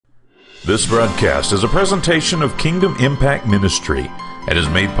This broadcast is a presentation of Kingdom Impact Ministry and is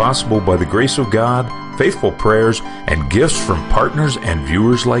made possible by the grace of God, faithful prayers, and gifts from partners and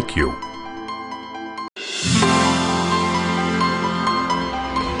viewers like you.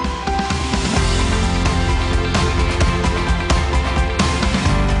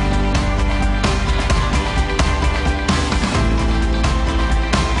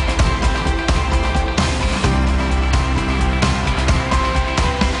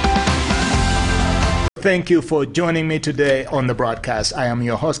 Thank you for joining me today on the broadcast. I am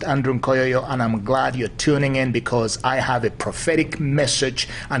your host, Andrew Nkoyoyo, and I'm glad you're tuning in because I have a prophetic message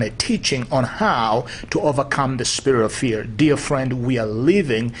and a teaching on how to overcome the spirit of fear. Dear friend, we are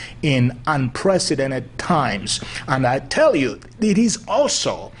living in unprecedented times, and I tell you, it is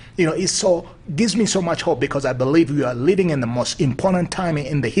also, gives me so much hope because I believe we are living in the most important time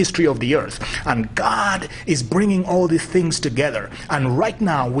in the history of the earth, and God is bringing all these things together. And right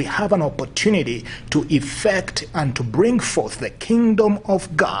now we have an opportunity to effect and to bring forth the kingdom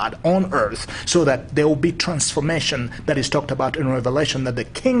of God on earth, so that there will be transformation that is talked about in Revelation, that the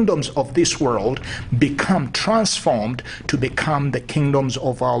kingdoms of this world become transformed to become the kingdoms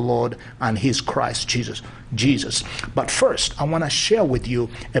of our Lord and his Christ Jesus. But first, I want to share with you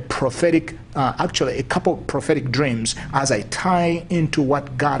a couple of prophetic dreams as I tie into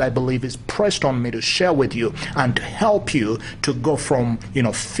what God, I believe, is pressed on me to share with you and to help you to go from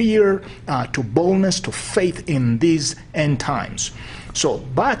fear to boldness to faith in these end times. So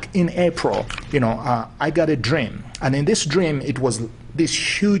back in April, I got a dream, and in this dream it was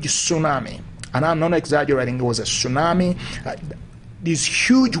this huge tsunami, and I'm not exaggerating. It was a tsunami, these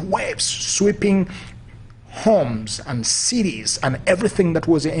huge waves sweeping homes and cities and everything that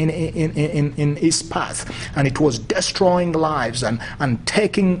was in its path, and it was destroying lives and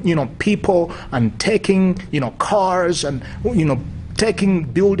taking people and taking cars and taking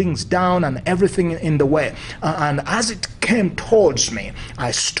buildings down and everything in the way. And as it came towards me,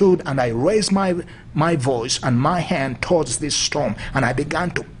 I stood and I raised my voice and my hand towards this storm, and I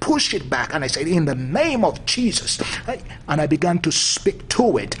began to push it back, and I said, in the name of Jesus, and I began to speak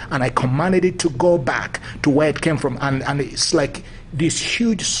to it, and I commanded it to go back to where it came from. And it's like this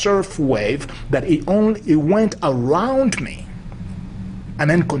huge surf wave that it went around me and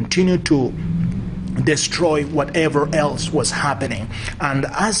then continued to destroy whatever else was happening. And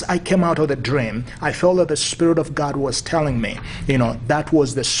as I came out of the dream, I felt that the Spirit of God was telling me, that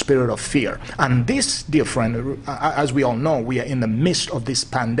was the spirit of fear. And this, dear friend, as we all know, we are in the midst of this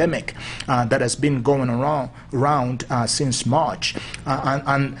pandemic that has been going around since March.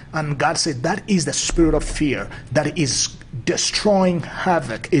 And God said that is the spirit of fear that is destroying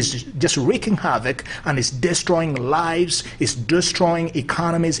havoc, is just wreaking havoc, and is destroying lives, is destroying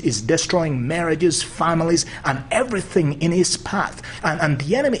economies, is destroying marriages, families, and everything in its path. And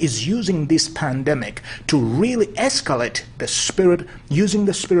the enemy is using this pandemic to really escalate the spirit, using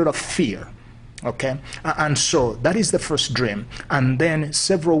the spirit of fear. Okay, and so that is the first dream. And then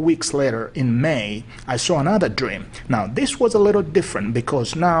several weeks later in May, I saw another dream. Now this was a little different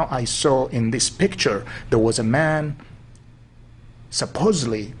because now I saw in this picture there was a man.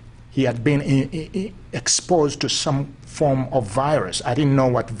 Supposedly, he had been exposed to some form of virus. I didn't know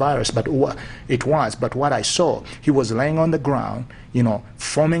what virus it was, but what I saw, he was laying on the ground,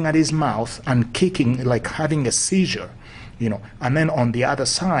 foaming at his mouth and kicking, like having a seizure. And then on the other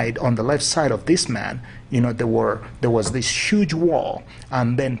side, on the left side of this man, there was this huge wall,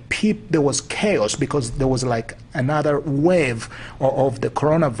 and then there was chaos because there was like another wave of the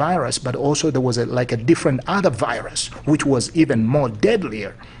coronavirus, but also there was like a different other virus which was even more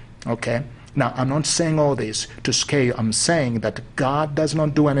deadlier. Okay. Now, I'm not saying all this to scare you. I'm saying that God does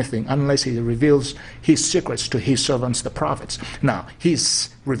not do anything unless he reveals his secrets to his servants, the prophets. Now, he's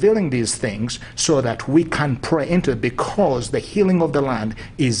revealing these things so that we can pray into it, because the healing of the land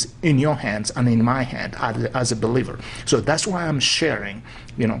is in your hands and in my hand as a believer. So that's why I'm sharing,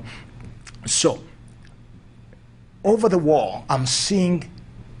 So, over the wall, I'm seeing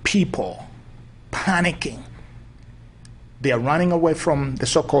people panicking. They are running away from the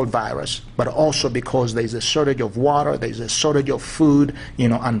so-called virus, but also because there's a shortage of water, there's a shortage of food,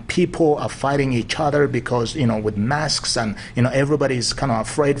 and people are fighting each other because, with masks, and, everybody's kind of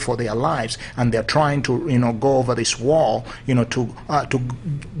afraid for their lives, and they're trying to, go over this wall, to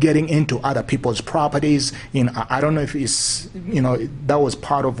getting into other people's properties. I don't know if it's, that was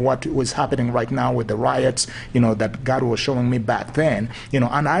part of what was happening right now with the riots, that God was showing me back then,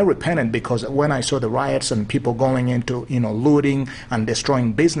 and I repented because when I saw the riots and people going into, looting and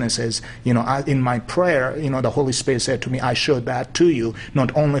destroying businesses, in my prayer, the Holy Spirit said to me, I showed that to you,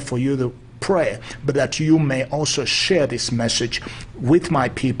 not only for you pray, but that you may also share this message with my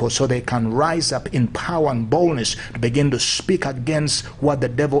people so they can rise up in power and boldness to begin to speak against what the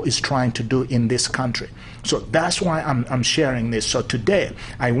devil is trying to do in this country. So that's why I'm sharing this. So today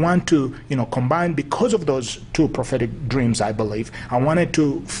I want to combine, because of those two prophetic dreams, I believe I wanted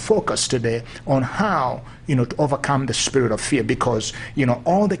to focus today on how to overcome the spirit of fear, because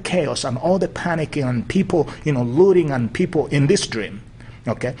all the chaos and all the panicking and people looting and people in this dream.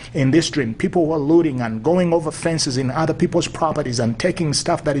 Okay, in this dream, people were looting and going over fences in other people's properties and taking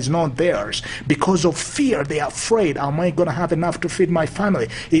stuff that is not theirs because of fear. They are afraid. Am I going to have enough to feed my family?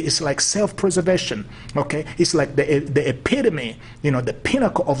 It's like self-preservation. Okay, it's like the epitome, the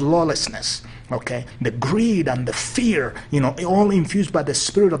pinnacle of lawlessness. Okay, the greed and the fear, all infused by the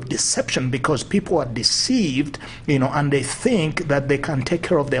spirit of deception, because people are deceived, and they think that they can take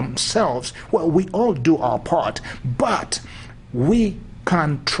care of themselves. Well, we all do our part, but we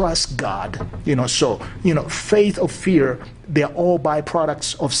can trust God. So faith or fear, they're all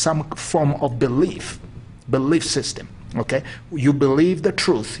byproducts of some form of belief system. Okay, you believe the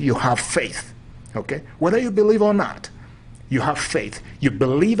truth, you have faith. Okay, whether you believe or not, you have faith. You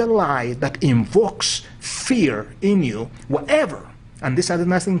believe a lie that invokes fear in you, whatever, and this has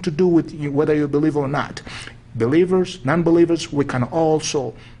nothing to do with whether you believe or not. Believers, non-believers, we can all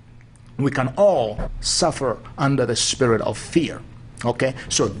suffer under the spirit of fear. Okay,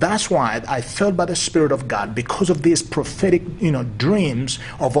 so that's why I felt by the Spirit of God, because of these prophetic, dreams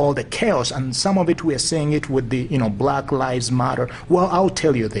of all the chaos, and some of it we are seeing it with the, Black Lives Matter. Well, I'll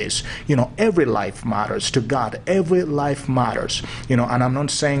tell you this, every life matters to God. Every life matters, and I'm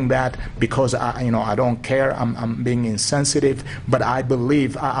not saying that because I don't care. I'm being insensitive, but I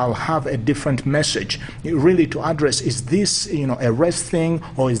believe I'll have a different message, really, to address. Is this, a rest thing,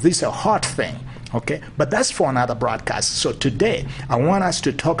 or is this a heart thing? Okay, but that's for another broadcast. So today I want us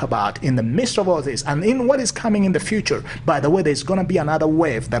to talk about, in the midst of all this and in what is coming in the future. By the way, there's going to be another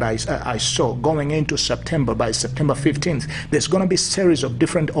wave that I saw going into September. By September 15th, there's going to be a series of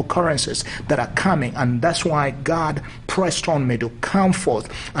different occurrences that are coming, and that's why God pressed on me to come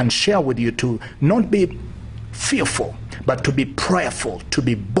forth and share with you, to not be fearful, but to be prayerful, to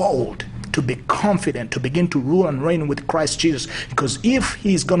be bold, to be confident, to begin to rule and reign with Christ Jesus. Because if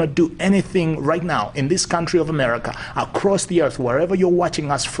he's going to do anything right now in this country of America, across the earth, wherever you're watching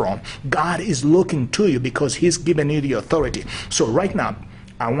us from, God is looking to you, because he's given you the authority. So right now,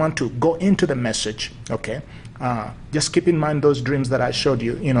 I want to go into the message, okay? Just keep in mind those dreams that I showed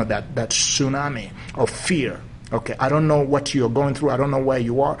you, that tsunami of fear. Okay, I don't know what you're going through. I don't know where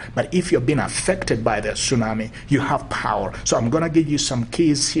you are. But if you've been affected by the tsunami, you have power. So I'm going to give you some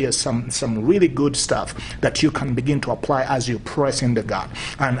keys here, some really good stuff that you can begin to apply as you press into God.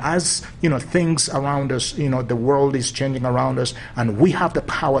 And as, things around us, the world is changing around us, and we have the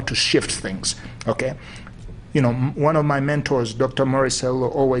power to shift things. Okay? One of my mentors, Dr. Morrisell,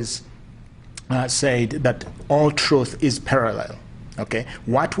 always said that all truth is parallel. Okay?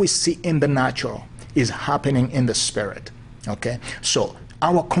 What we see in the natural is happening in the spirit. Okay, so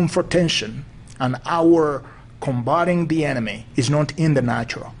our confrontation and our combating the enemy is not in the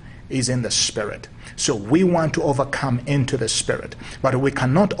natural, is in the spirit. So we want to overcome into the spirit, but we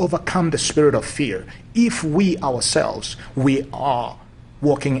cannot overcome the spirit of fear if we ourselves are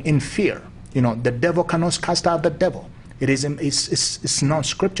walking in fear. The devil cannot cast out the devil. It's not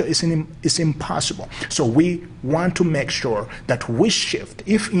scripture. It's impossible. So we want to make sure that we shift.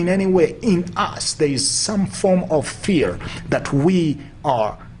 If in any way in us there is some form of fear, that we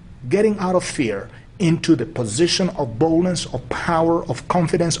are getting out of fear into the position of boldness, of power, of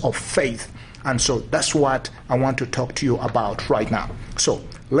confidence, of faith. And so that's what I want to talk to you about right now. So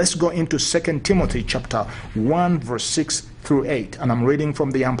let's go into 2 Timothy chapter 1, verse 6 through 8. And I'm reading from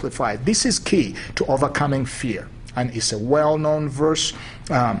the Amplified. This is key to overcoming fear. And it's a well-known verse,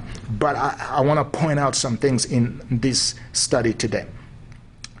 but I want to point out some things in this study today.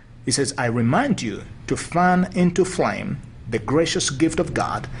 It says, I remind you to fan into flame the gracious gift of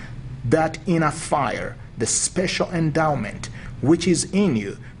God, that in a fire, the special endowment which is in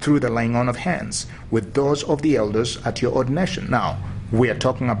you through the laying on of hands, with those of the elders at your ordination. Now, we are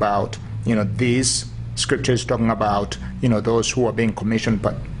talking about, these scriptures talking about, those who are being commissioned,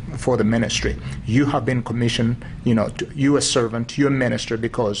 but for the ministry. You have been commissioned, you a servant, you a minister,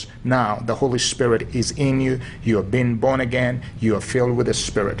 because now the Holy Spirit is in you. You have been born again. You are filled with the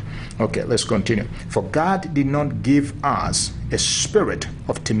Spirit. Okay, let's continue. For God did not give us a spirit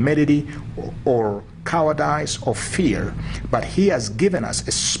of timidity or cowardice or fear, but he has given us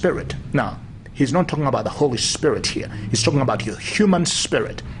a spirit. Now, he's not talking about the Holy Spirit here. He's talking about your human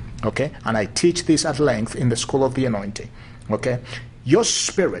spirit. Okay, and I teach this at length in the School of the Anointing. Okay, your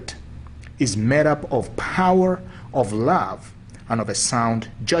spirit is made up of power, of love, and of a sound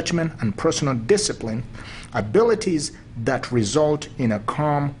judgment and personal discipline, abilities that result in a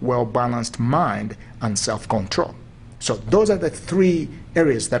calm, well-balanced mind and self-control. So those are the three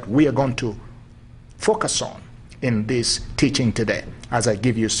areas that we are going to focus on in this teaching today, as I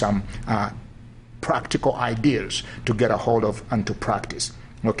give you some practical ideas to get a hold of and to practice.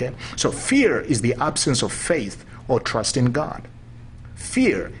 Okay? So fear is the absence of faith or trust in God.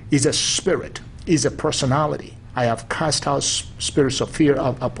 Fear is a spirit, is a personality. I have cast out spirits of fear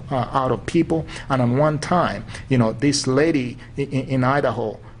out of people. And on one time, this lady in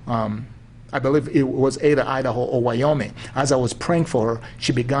Idaho, I believe it was either Idaho or Wyoming, as I was praying for her,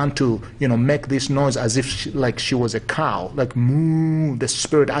 she began to, make this noise as if she was a cow, like moo, the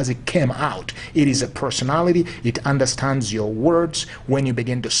spirit as it came out. It is a personality. It understands your words when you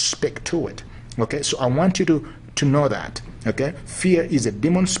begin to speak to it. Okay, so I want you to know that. Okay, fear is a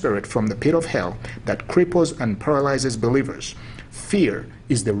demon spirit from the pit of hell that cripples and paralyzes believers. Fear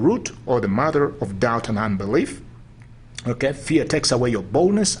is the root or the mother of doubt and unbelief. Okay, fear takes away your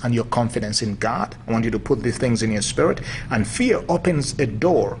boldness and your confidence in God. I want you to put these things in your spirit. And fear opens a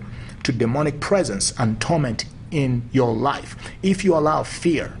door to demonic presence and torment in your life. If you allow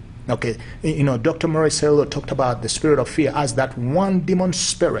fear, okay, Dr. Murray Saylor talked about the spirit of fear as that one demon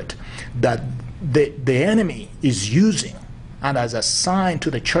spirit that the enemy is using and as a sign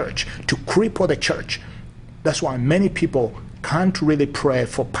to the church to cripple the church. That's why many people can't really pray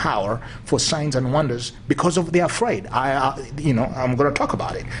for power, for signs and wonders, because they're afraid. I'm going to talk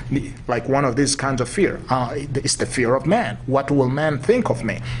about it. Like one of these kinds of fear. It's the fear of man. What will man think of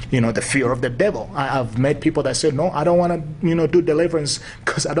me? The fear of the devil. I've met people that say, no, I don't want to, do deliverance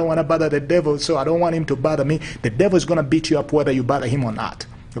because I don't want to bother the devil, so I don't want him to bother me. The devil is going to beat you up whether you bother him or not.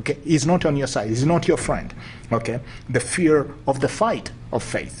 Okay, he's not on your side. He's not your friend. Okay, the fear of the fight of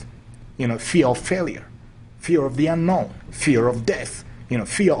faith. Fear of failure, fear of the unknown, fear of death.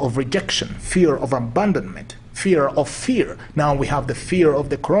 Fear of rejection, fear of abandonment, fear of fear. Now we have the fear of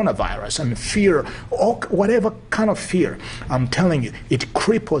the coronavirus and fear, or whatever kind of fear. I'm telling you, it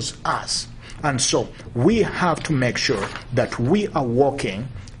cripples us, and so we have to make sure that we are walking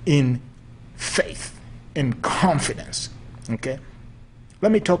in faith, in confidence. Okay.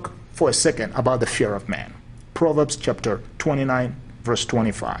 Let me talk for a second about the fear of man. Proverbs chapter 29, verse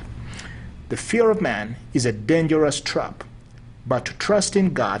 25. The fear of man is a dangerous trap, but to trust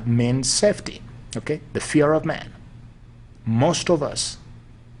in God means safety. Okay? The fear of man. Most of us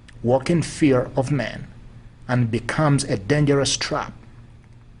walk in fear of man and becomes a dangerous trap.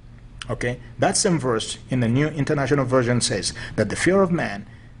 Okay? That same verse in the New International Version says that the fear of man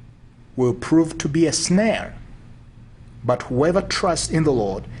will prove to be a snare, but whoever trusts in the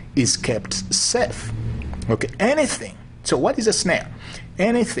Lord is kept safe. Okay, anything. So what is a snare?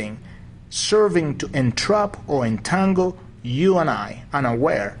 Anything serving to entrap or entangle you and I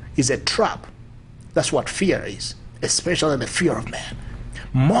unaware is a trap. That's what fear is, especially the fear of man.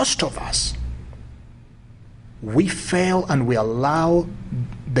 Most of us, we fail and we allow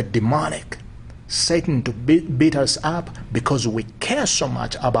the demonic, Satan, to beat us up because we care so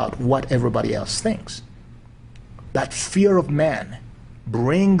much about what everybody else thinks. That fear of man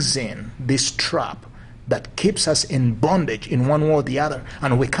brings in this trap that keeps us in bondage in one way or the other,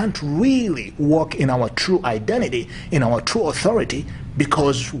 and we can't really walk in our true identity, in our true authority,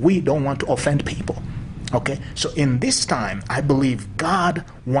 because we don't want to offend people. Okay, so in this time, I believe God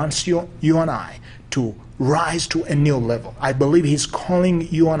wants you and I to rise to a new level. I believe he's calling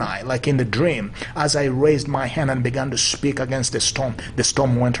you and I, like in the dream, as I raised my hand and began to speak against the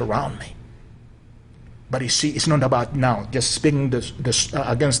storm went around me. But you see, it's not about now just speaking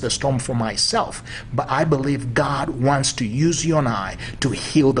against the storm for myself. But I believe God wants to use you and I to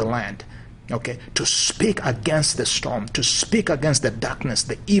heal the land. Okay, to speak against the storm, to speak against the darkness,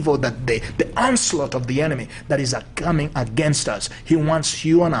 the evil, the onslaught of the enemy that is coming against us. He wants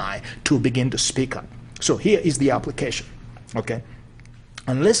you and I to begin to speak up. So here is the application. Okay,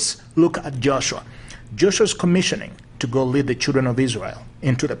 and let's look at Joshua. Joshua's commissioning to go lead the children of Israel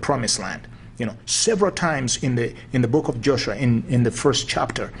into the promised land. Several times in the book of Joshua, in the first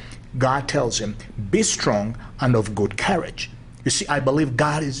chapter, God tells him, be strong and of good courage. You see, I believe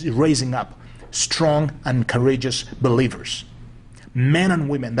God is raising up strong and courageous believers, men and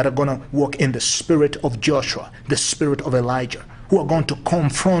women that are going to walk in the spirit of Joshua, the spirit of Elijah, who are going to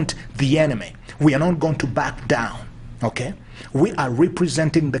confront the enemy. We are not going to back down. Okay, we are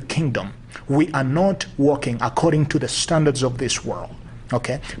representing the kingdom. We are not walking according to the standards of this world.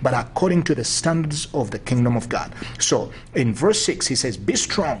 Okay, but according to the standards of the kingdom of God. So in verse 6 he says, be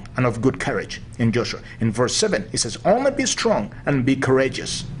strong and of good courage in Joshua. In verse 7 he says, only be strong and be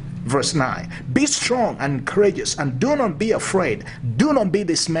courageous. Verse 9, be strong and courageous, and do not be afraid. Do not be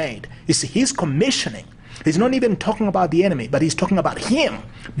dismayed. You see, he's commissioning. He's not even talking about the enemy, but he's talking about him.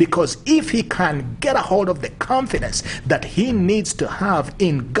 Because if he can get a hold of the confidence that he needs to have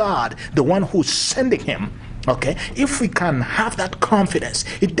in God, the one who's sending him, okay, if we can have that confidence,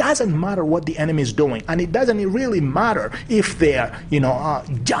 it doesn't matter what the enemy is doing, and it doesn't really matter if they're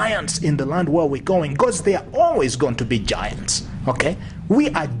giants in the land where we're going, because they are always going to be giants. Okay, we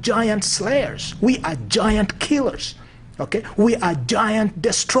are giant slayers, we are giant killers, okay, we are giant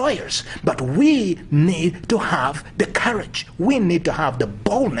destroyers, but we need to have the courage, we need to have the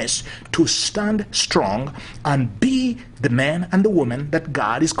boldness to stand strong and be the man and the woman that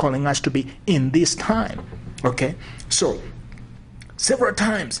God is calling us to be in this time. Okay, so several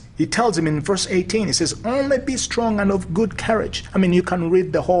times he tells him in verse 18, he says, only be strong and of good courage. I mean, you can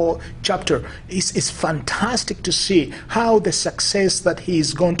read the whole chapter. It's fantastic to see how the success that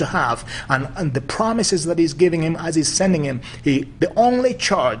he's going to have and the promises that he's giving him as he's sending him. The only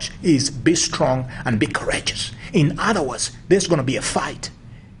charge is be strong and be courageous. In other words, there's going to be a fight.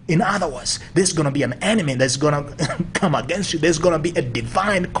 In other words, there's going to be an enemy that's going to come against you. There's going to be a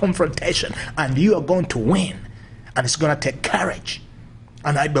divine confrontation, and you are going to win. And it's going to take courage.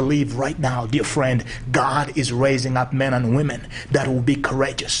 And I believe right now, dear friend, God is raising up men and women that will be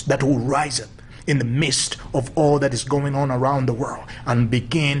courageous, that will rise up in the midst of all that is going on around the world and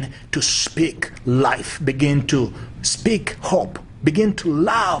begin to speak life, begin to speak hope, begin to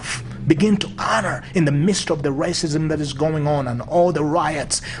love, begin to honor in the midst of the racism that is going on and all the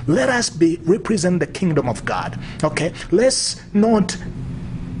riots. Let us represent the kingdom of God. Okay, let's not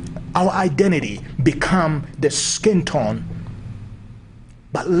our identity become the skin tone,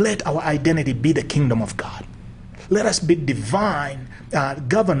 but let our identity be the kingdom of God. Let us be divine,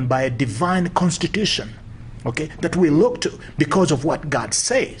 governed by a divine constitution, okay, that we look to because of what God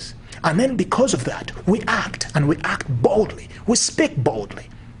says. And then because of that, we act, and we act boldly. We speak boldly,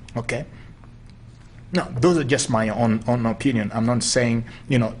 okay? Now, those are just my own opinion. I'm not saying,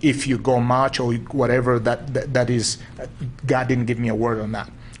 if you go march or whatever, that is, God didn't give me a word on that.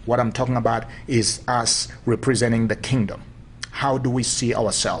 What I'm talking about is us representing the kingdom. How do we see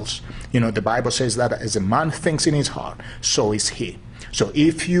ourselves? The Bible says that as a man thinks in his heart, so is he. So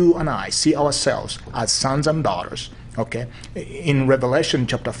if you and I see ourselves as sons and daughters, okay, in Revelation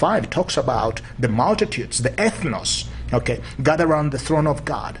chapter 5, it talks about the multitudes, the ethnos, okay, gather around the throne of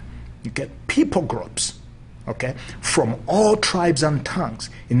God, okay, people groups, okay, from all tribes and tongues.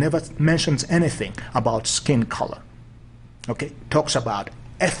 It never mentions anything about skin color, okay, it talks about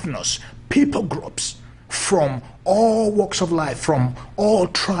ethnos, people groups from all walks of life, from all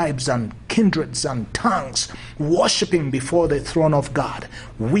tribes and kindreds and tongues, worshiping before the throne of God.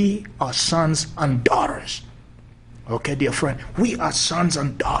 We are sons and daughters. Okay, dear friend, we are sons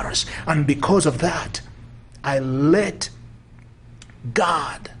and daughters. And because of that, I let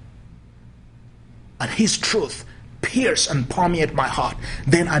God and his truth pierce and permeate my heart.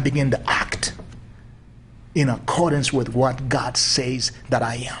 Then I begin to act in accordance with what God says that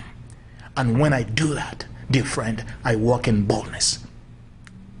I am. And when I do that, dear friend, I walk in boldness.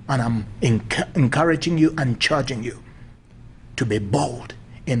 And I'm encouraging you and charging you to be bold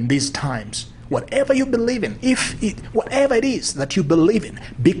in these times. Whatever you believe in, whatever it is that you believe in,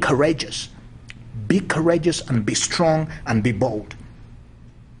 be courageous. Be courageous and be strong and be bold.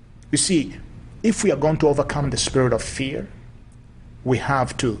 You see, if we are going to overcome the spirit of fear, we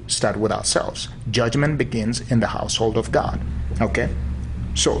have to start with ourselves. Judgment begins in the household of God. Okay?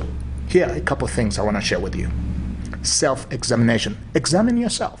 So, here are a couple of things I want to share with you. Self-examination. Examine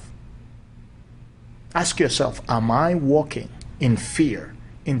yourself. Ask yourself, am I walking in fear,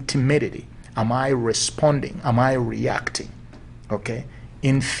 in timidity? Am I responding? Am I reacting? Okay?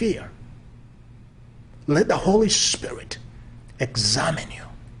 In fear. Let the Holy Spirit examine you.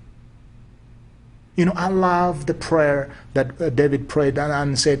 I love the prayer that David prayed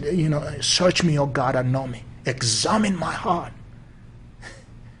and said, search me, O God, and know me. Examine my heart.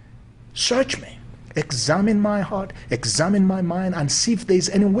 Search me. Examine my heart. Examine my mind and see if there's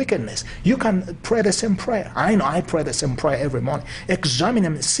any wickedness. You can pray the same prayer. I know I pray the same prayer every morning. Examine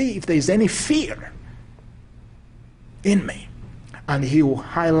him and see if there's any fear in me. And he will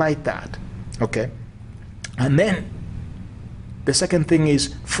highlight that. Okay? And then the second thing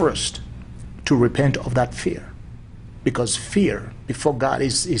is first to repent of that fear. Because fear before God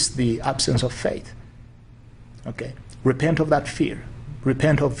is the absence of faith. Okay? Repent of that fear.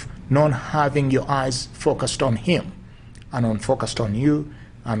 Repent of not having your eyes focused on him and focused on you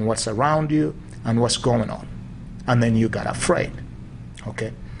and what's around you and what's going on. And then you got afraid.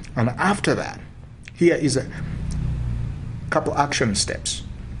 Okay? And after that, here is a couple action steps.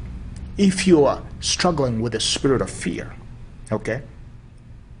 if you are struggling with the spirit of fear, okay,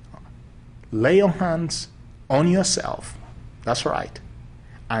 lay your hands on yourself, that's right,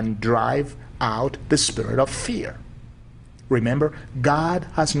 and drive out the spirit of fear. Remember, God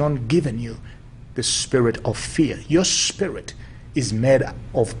has not given you the spirit of fear. Your spirit is made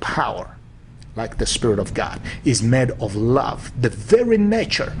of power, like the Spirit of God is made of love. The very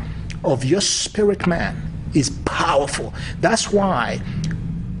nature of your spirit man is powerful. That's why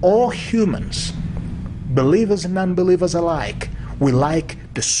all humans, believers and unbelievers alike, we like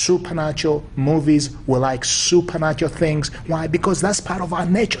the supernatural movies, we like supernatural things. Why? Because that's part of our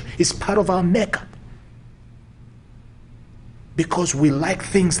nature. It's part of our makeup. Because we like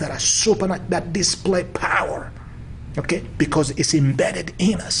things that are supernatural, that display power. Okay? Because it's embedded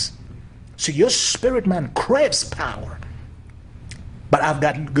in us. So your spirit man craves power. But I've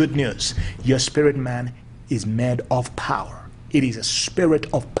got good news. Your spirit man is made of power. It is a spirit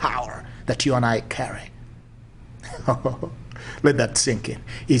of power that you and I carry. Let that sink in.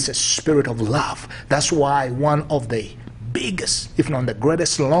 It's a spirit of love. That's why one of the biggest, if not the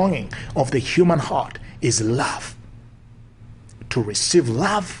greatest longing of the human heart is love. To receive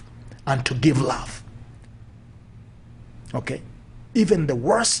love and to give love. Okay? Even the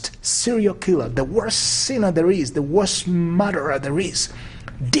worst serial killer, the worst sinner there is, the worst murderer there is,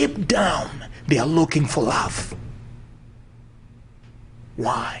 deep down, they are looking for love.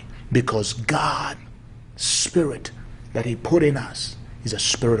 Why? Because God's spirit that He put in us is a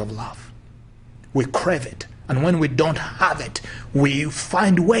spirit of love. We crave it. And when we don't have it, we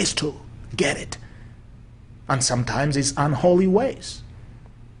find ways to get it. And sometimes it's unholy ways.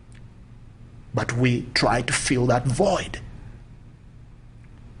 But we try to fill that void.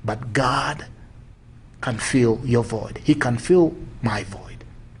 But God can fill your void. He can fill my void.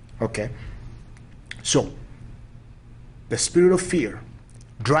 Okay? So, the spirit of fear,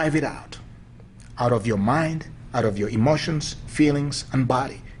 drive it out. Out of your mind, out of your emotions, feelings, and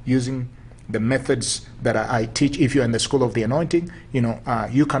body, using the methods that I teach. If you're in the School of the Anointing,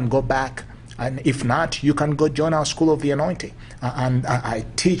 you can go back. And if not, you can go join our School of the Anointing. And I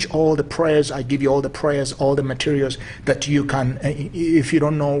teach all the prayers. I give you all the prayers, all the materials that you can, if you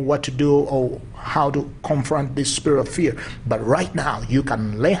don't know what to do or how to confront this spirit of fear. But right now, you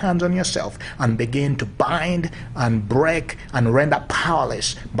can lay hands on yourself and begin to bind and break and render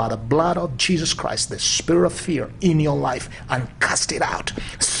powerless by the blood of Jesus Christ, the spirit of fear in your life, and cast it out.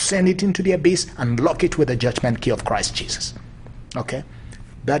 Send it into the abyss and lock it with the judgment key of Christ Jesus. Okay?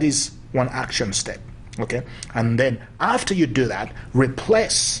 That is one action step. Okay? And then after you do that,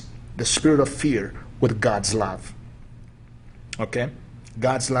 replace the spirit of fear with God's love. Okay?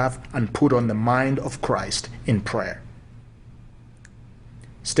 God's love, and put on the mind of Christ in prayer.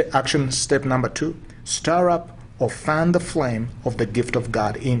 Action step number 2, stir up or fan the flame of the gift of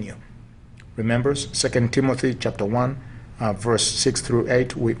God in you. Remember 2 Timothy chapter 1, verse 6 through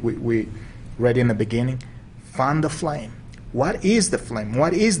 8, we read in the beginning. Fan the flame. What is the flame?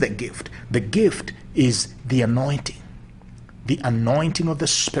 What is the gift? The gift is the anointing of the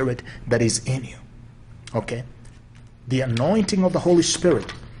Spirit that is in you. Okay? The anointing of the Holy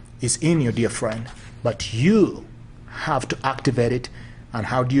Spirit is in you, dear friend, but you have to activate it. And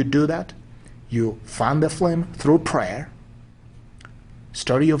how do you do that? You fan the flame through prayer,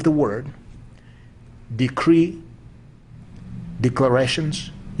 study of the Word,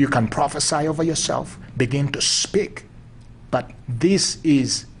 declarations. You can prophesy over yourself, begin to speak. But this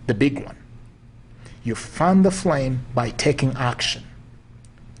is the big one. You fan the flame by taking action.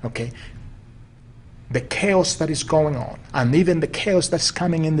 Okay? The chaos that is going on, and even the chaos that's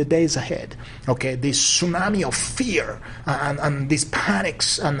coming in the days ahead. Okay? This tsunami of fear and these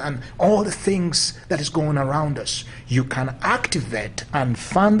panics and all the things that is going around us. You can activate and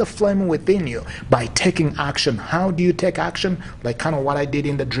fan the flame within you by taking action. How do you take action? Like kind of what I did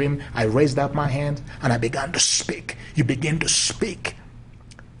in the dream. I raised up my hand and I began to speak. You begin to speak.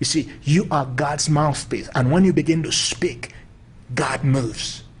 You see, you are God's mouthpiece. And when you begin to speak, God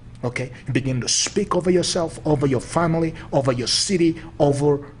moves. Okay? You begin to speak over yourself, over your family, over your city,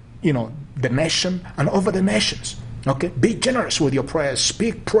 over, the nation, and over the nations. Okay? Be generous with your prayers.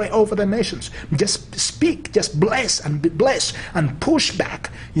 Pray over the nations. Just speak, just bless and be blessed and push back.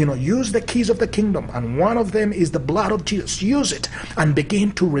 Use the keys of the kingdom. And one of them is the blood of Jesus. Use it and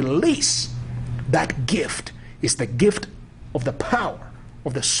begin to release that gift. It's the gift of the power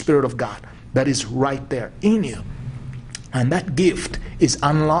of the Spirit of God that is right there in you. And that gift is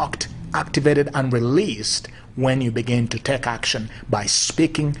unlocked, activated, and released when you begin to take action by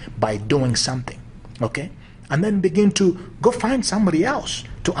speaking, by doing something. Okay? And then begin to go find somebody else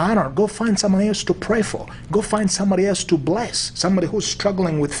to honor. Go find somebody else to pray for. Go find somebody else to bless. Somebody who's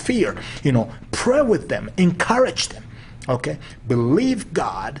struggling with fear. Pray with them. Encourage them. Okay? Believe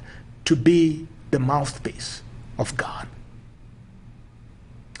God to be the mouthpiece of God.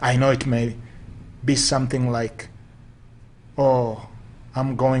 I know it may be something like, oh,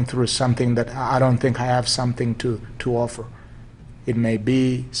 I'm going through something that I don't think I have something to offer. It may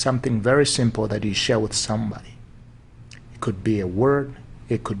be something very simple that you share with somebody. It could be a word.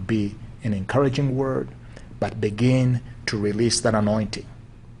 It could be an encouraging word. But begin to release that anointing.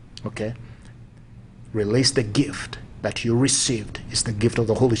 Okay? Release the gift that you received. It's the gift of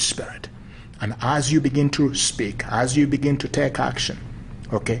the Holy Spirit. And as you begin to speak, as you begin to take action,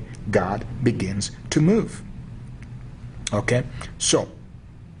 okay, God begins to move. Okay? So,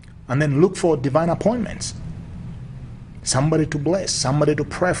 and then look for divine appointments. Somebody to bless, somebody to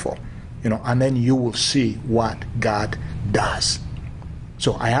pray for, and then you will see what God does.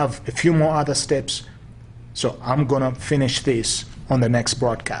 So I have a few more other steps. So I'm going to finish this on the next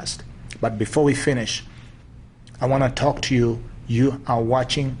broadcast. But before we finish, I want to talk to you. You are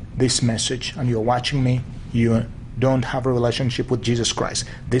watching this message and you're watching me. You don't have a relationship with Jesus Christ.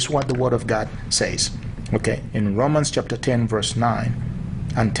 This is what the Word of God says. Okay, in Romans chapter 10, verse 9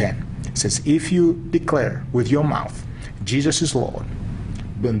 and 10. It says, if you declare with your mouth Jesus is Lord,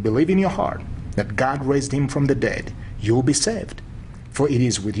 and believe in your heart that God raised him from the dead, you will be saved. For it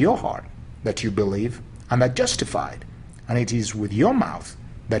is with your heart that you believe and are justified, and it is with your mouth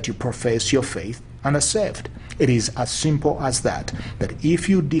that you profess your faith and are saved. It is as simple as that if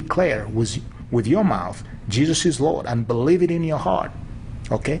you declare with your mouth Jesus is Lord and believe it in your heart,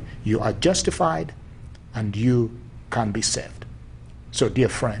 okay, you are justified and you can be saved. So dear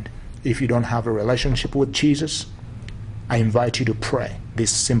friend, if you don't have a relationship with Jesus, I invite you to pray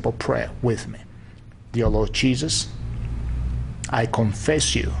this simple prayer with me. Dear Lord Jesus, I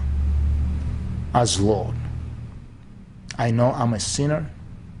confess you as Lord. I know I'm a sinner.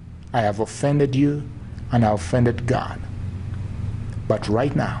 I have offended you and I offended God. But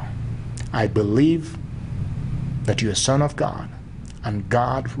right now, I believe that you're a son of God and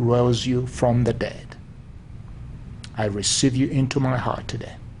God rose you from the dead. I receive you into my heart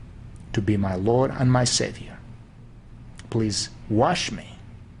today to be my Lord and my Savior. Please wash me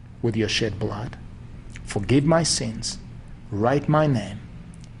with your shed blood. Forgive my sins. Write my name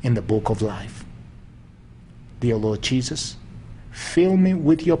in the book of life. Dear Lord Jesus, fill me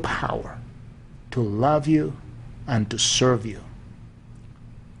with your power to love you and to serve you,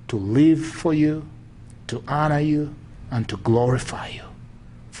 to live for you, to honor you, and to glorify you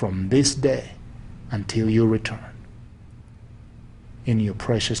from this day until you return. In your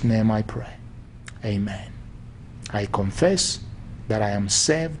precious name I pray. Amen. I confess that I am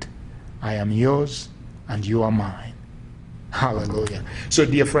saved, I am yours, and you are mine. Hallelujah. So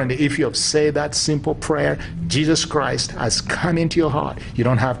dear friend, if you have said that simple prayer, Jesus Christ has come into your heart. You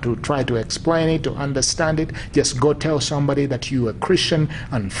don't have to try to explain it, to understand it. Just go tell somebody that you are a Christian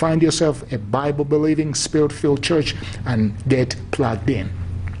and find yourself a Bible-believing, Spirit-filled church and get plugged in.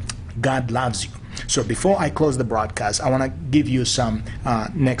 God loves you. So before I close the broadcast, I want to give you some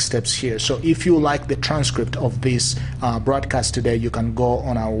next steps here. So if you like the transcript of this broadcast today, you can go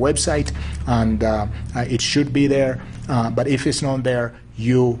on our website and it should be there. But if it's not there,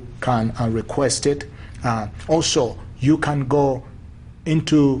 you can request it. Also, you can go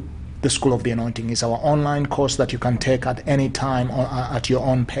into the School of the Anointing. Is our online course that you can take at any time at your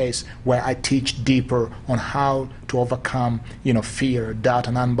own pace, where I teach deeper on how to overcome, fear, doubt,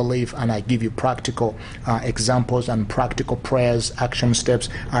 and unbelief, and I give you practical examples and practical prayers, action steps.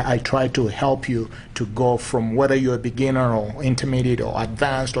 I try to help you to go from whether you're a beginner or intermediate or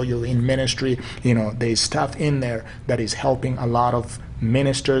advanced or you're in ministry. There's stuff in there that is helping a lot of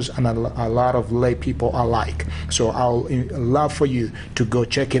ministers and a lot of lay people alike. So I'll love for you to go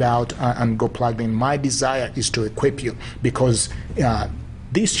check it out and go plug in. My desire is to equip you because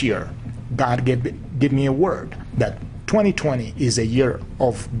this year God gave me a word that 2020 is a year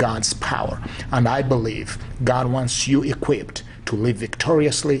of God's power, and I believe God wants you equipped to live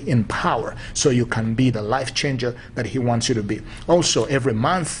victoriously in power so you can be the life changer that he wants you to be. Also, every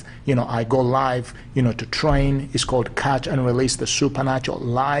month, I go live, to train. It's called Catch and Release the Supernatural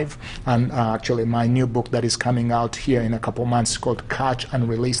Live. And actually, my new book that is coming out here in a couple months is called Catch and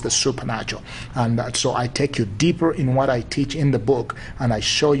Release the Supernatural. And so I take you deeper in what I teach in the book, and I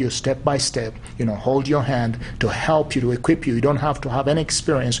show you step by step, hold your hand to help you, to equip you. You don't have to have any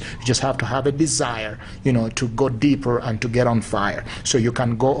experience. You just have to have a desire, to go deeper and to get on fire. So you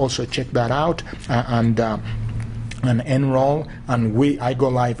can go also check that out and enroll, and I go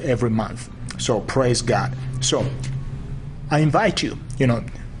live every month. So praise God. So I invite you,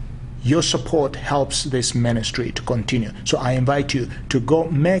 your support helps this ministry to continue. So I invite you to go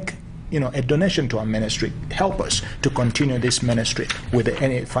make a donation to our ministry. Help us to continue this ministry with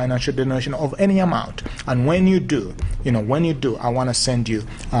any financial donation of any amount. And when you do, I want to send you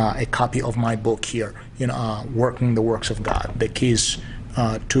a copy of my book here, Working the Works of God, the keys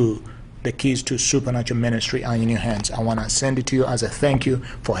to supernatural ministry are in your hands. I want to send it to you as a thank you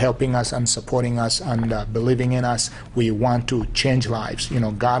for helping us and supporting us and believing in us. We want to change lives.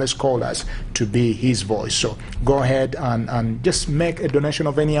 God has called us to be His voice. So go ahead and just make a donation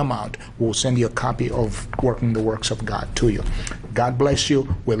of any amount. We'll send you a copy of Working the Works of God to you. God bless you.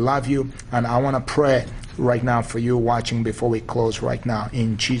 We love you. And I want to pray right now for you watching before we close right now.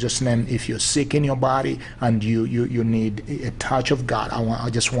 In Jesus' name, if you're sick in your body and you need a touch of God, I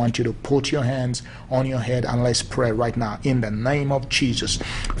just want you to put your hands on your head and let's pray right now. In the name of Jesus,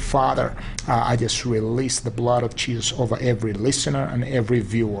 Father, I just release the blood of Jesus over every listener and every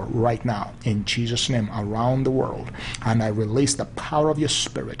viewer right now. In Jesus' name, around the world. And I release the power of your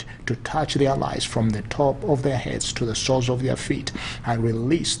Spirit to touch their lives from the top of their heads to the soles of their feet. I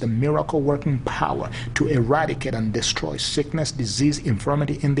release the miracle working power to eradicate and destroy sickness, disease,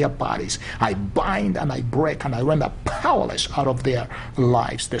 infirmity in their bodies. I bind and I break and I render powerless out of their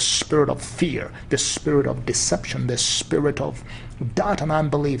lives the spirit of fear, the spirit of deception, the spirit of doubt and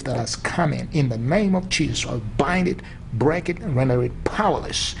unbelief that has come in the name of Jesus. I bind it, break it, and render it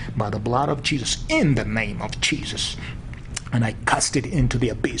powerless by the blood of Jesus in the name of Jesus. And I cast it into the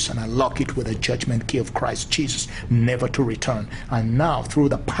abyss and I lock it with the judgment key of Christ Jesus, never to return. And now, through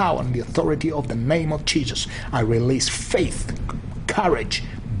the power and the authority of the name of Jesus, I release faith, courage,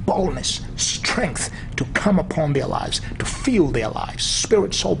 boldness, strength to come upon their lives, to fill their lives,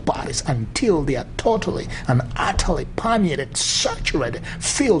 spirit, soul, bodies, until they are totally and utterly permeated, saturated,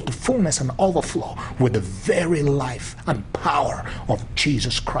 filled to fullness and overflow with the very life and power of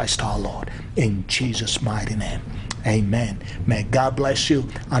Jesus Christ our Lord. In Jesus' mighty name. Amen. May God bless you,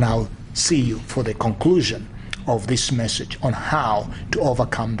 and I'll see you for the conclusion of this message on how to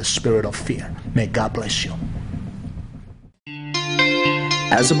overcome the spirit of fear. May God bless you.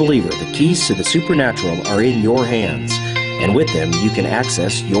 As a believer, the keys to the supernatural are in your hands, and with them you can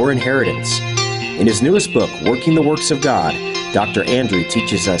access your inheritance. In his newest book, Working the Works of God, Dr. Andrew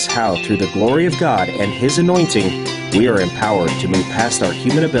teaches us how, through the glory of God and His anointing, we are empowered to move past our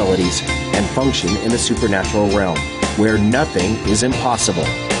human abilities and function in the supernatural realm, where nothing is impossible.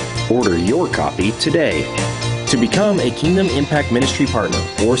 Order your copy today. To become a Kingdom Impact Ministry partner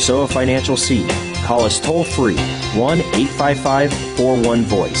or sow a financial seed, call us toll-free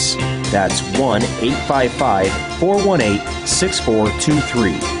 1-855-41-VOICE. That's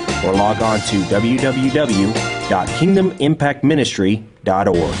 1-855-418-6423. Or log on to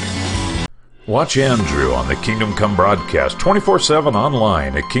www.kingdomimpactministry.org. Watch Andrew on the Kingdom Come broadcast 24/7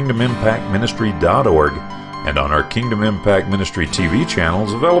 online at kingdomimpactministry.org and on our Kingdom Impact Ministry TV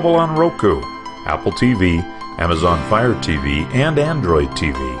channels available on Roku, Apple TV, Amazon Fire TV, and Android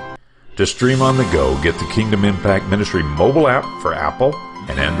TV. To stream on the go, get the Kingdom Impact Ministry mobile app for Apple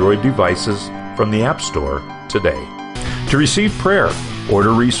and Android devices from the App Store today. To receive prayer,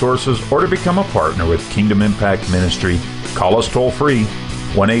 order resources, or to become a partner with Kingdom Impact Ministry, call us toll-free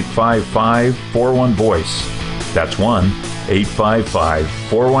 1-855-41-VOICE. That's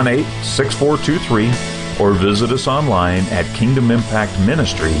 1-855-418-6423, or visit us online at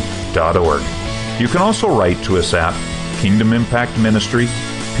kingdomimpactministry.org. You can also write to us at Kingdom Impact Ministry,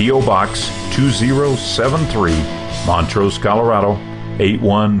 P.O. Box 2073, Montrose, Colorado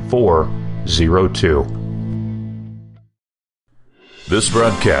 81402. This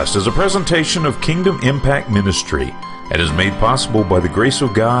broadcast is a presentation of Kingdom Impact Ministry and is made possible by the grace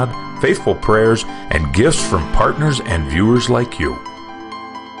of God, faithful prayers, and gifts from partners and viewers like you.